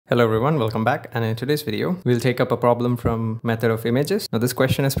Hello everyone, welcome back, and in today's video we'll take up a problem from method of images. Now this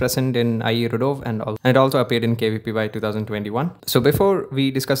question is present in Irodov and it also appeared in KYPY 2021. So before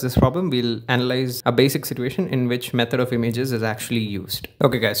we discuss this problem, we'll analyze a basic situation in which method of images is actually used.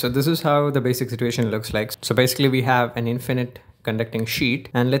 Okay guys, so this is how the basic situation looks like. So basically we have an infinite conducting sheet,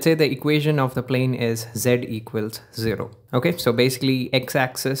 and let's say the equation of the plane is z equals 0. Okay, so basically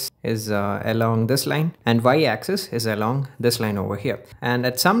x-axis is along this line and y-axis is along this line over here, and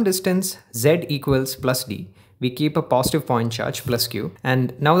at some distance z equals plus d we keep a positive point charge plus q.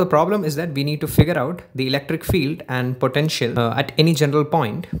 And now the problem is that we need to figure out the electric field and potential at any general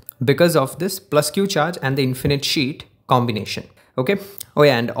point because of this plus q charge and the infinite sheet combination. Okay. Oh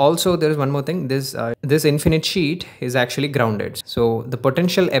yeah, and also there is one more thing. This infinite sheet is actually grounded, so the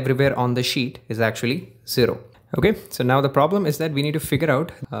potential everywhere on the sheet is actually 0. Okay, so now the problem is that we need to figure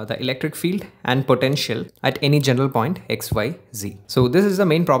out the electric field and potential at any general point x, y, z. So this is the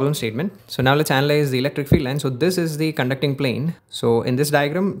main problem statement. So now let's analyze the electric field line. So this is the conducting plane. So in this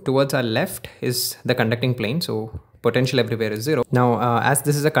diagram, towards our left is the conducting plane. So potential everywhere is 0. Now as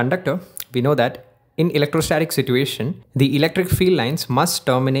this is a conductor, we know that in electrostatic situation, the electric field lines must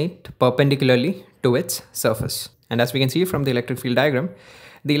terminate perpendicularly to its surface. And as we can see from the electric field diagram,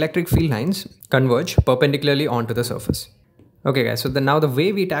 the electric field lines converge perpendicularly onto the surface. Okay guys, so now the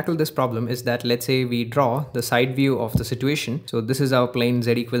way we tackle this problem is that let's say we draw the side view of the situation. So this is our plane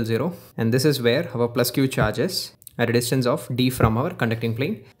z equals 0, and this is where our plus q charge is at a distance of d from our conducting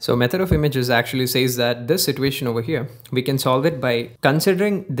plane. So method of images actually says that this situation over here, we can solve it by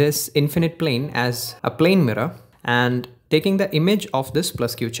considering this infinite plane as a plane mirror and taking the image of this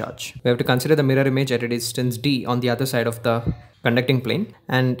plus q charge. We have to consider the mirror image at a distance d on the other side of the conducting plane,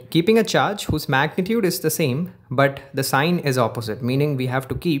 and keeping a charge whose magnitude is the same but the sign is opposite, meaning we have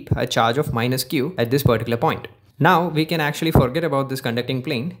to keep a charge of minus q at this particular point. Now we can actually forget about this conducting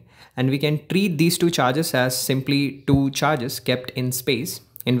plane and we can treat these two charges as simply two charges kept in space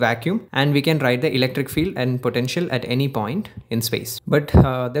in vacuum, and we can write the electric field and potential at any point in space. But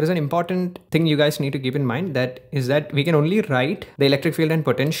there is an important thing you guys need to keep in mind, that is that we can only write the electric field and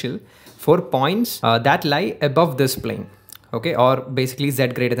potential for points that lie above this plane. Okay, or basically z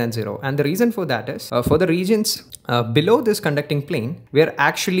greater than 0. And the reason for that is for the regions below this conducting plane, we are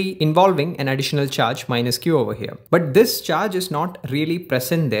actually involving an additional charge minus q over here. But this charge is not really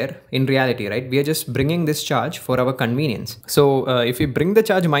present there in reality, right? We are just bringing this charge for our convenience. So if we bring the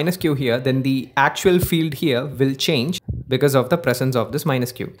charge minus q here, then the actual field here will change because of the presence of this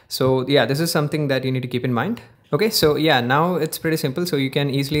minus q. So yeah, this is something that you need to keep in mind. Okay, so yeah, now it's pretty simple. So you can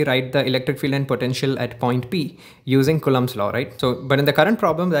easily write the electric field and potential at point P using Coulomb's law, right? So, but in the current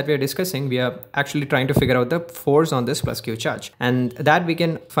problem that we are discussing, we are actually trying to figure out the force on this plus q charge, and that we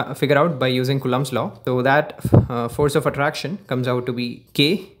can figure out by using Coulomb's law. So that force of attraction comes out to be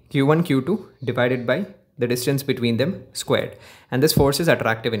K q1 q2 divided by the distance between them squared, and this force is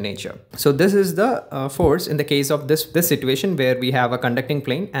attractive in nature. So this is the force in the case of this situation where we have a conducting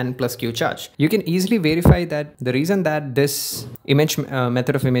plane and plus q charge. You can easily verify that the reason that this image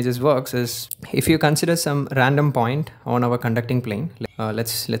method of images works is if you consider some random point on our conducting plane.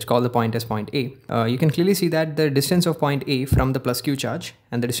 Let's call the point as point A. You can clearly see that the distance of point A from the plus q charge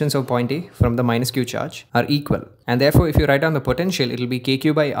and the distance of point A from the minus q charge are equal, and therefore if you write down the potential, it will be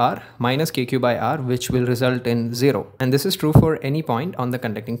kq by r minus kq by r, which will result in 0. And this is true for any point on the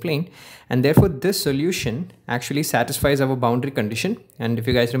conducting plane, and therefore this solution actually satisfies our boundary condition. And if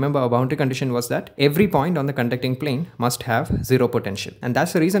you guys remember, our boundary condition was that every point on the conducting plane must have 0 potential, and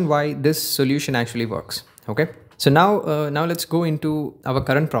that's the reason why this solution actually works. Okay, so now let's go into our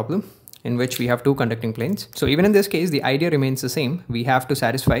current problem in which we have two conducting planes. So even in this case, the idea remains the same. We have to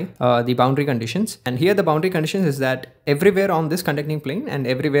satisfy the boundary conditions, and here the boundary conditions is that everywhere on this conducting plane and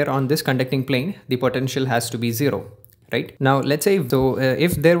everywhere on this conducting plane, the potential has to be 0. Right? Now let's say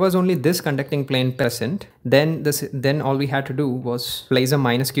if there was only this conducting plane present, then all we had to do was place a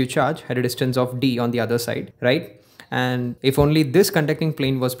minus q charge at a distance of d on the other side, right? And if only this conducting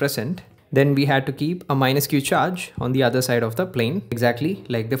plane was present, then we had to keep a minus q charge on the other side of the plane, exactly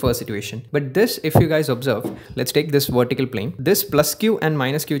like the first situation. But this, if you guys observe, let's take this vertical plane. This plus q and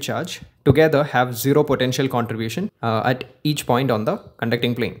minus q charge together have 0 potential contribution at each point on the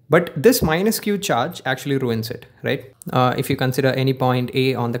conducting plane. But this minus q charge actually ruins it, right? If you consider any point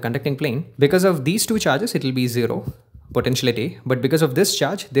A on the conducting plane, because of these two charges, it will be 0 potential at A. But because of this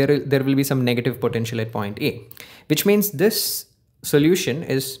charge, there will be some negative potential at point A, which means this solution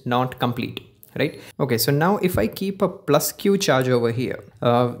is not complete. right? Okay, so now if I keep a plus q charge over here,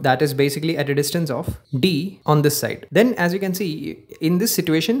 that is basically at a distance of d on this side, then as you can see in this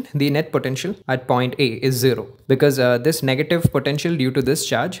situation, the net potential at point A is 0, because this negative potential due to this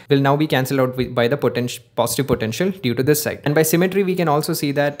charge will now be cancelled out by the positive potential due to this side. And by symmetry, we can also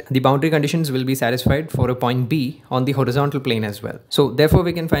see that the boundary conditions will be satisfied for a point B on the horizontal plane as well. So therefore,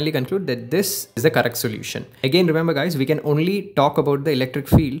 we can finally conclude that this is the correct solution. Again, remember guys, we can only talk about the electric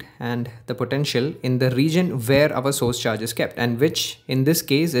field and the potential in the region where our source charge is kept, and which in this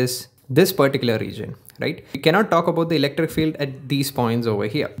case is this particular region, right? We cannot talk about the electric field at these points over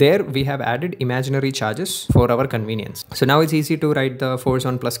here. There we have added imaginary charges for our convenience. So now it's easy to write the force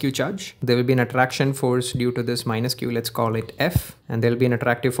on plus q charge. There will be an attraction force due to this minus q, let's call it F, and there'll be an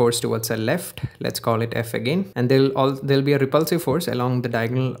attractive force towards the left, let's call it F again, and there'll be a repulsive force along the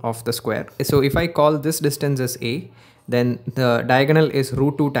diagonal of the square. So if I call this distance as A, then the diagonal is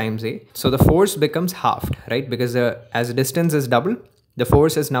root 2 times A. So the force becomes halved, right? Because as the distance is double, the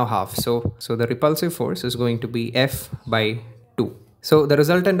force is now half. So the repulsive force is going to be F by 2. So the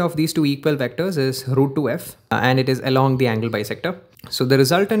resultant of these two equal vectors is root 2F, and it is along the angle bisector. So the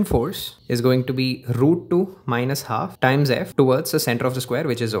resultant force is going to be root 2 minus half times F towards the center of the square,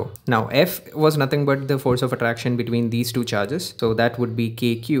 which is O. Now F was nothing but the force of attraction between these two charges. So that would be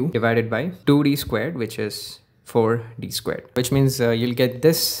KQ divided by 2d squared, which is 4d squared, which means you'll get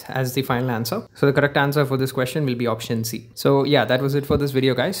this as the final answer. So the correct answer for this question will be option C. So yeah, that was it for this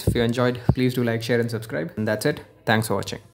video guys. If you enjoyed, please do like, share and subscribe. And that's it. Thanks for watching.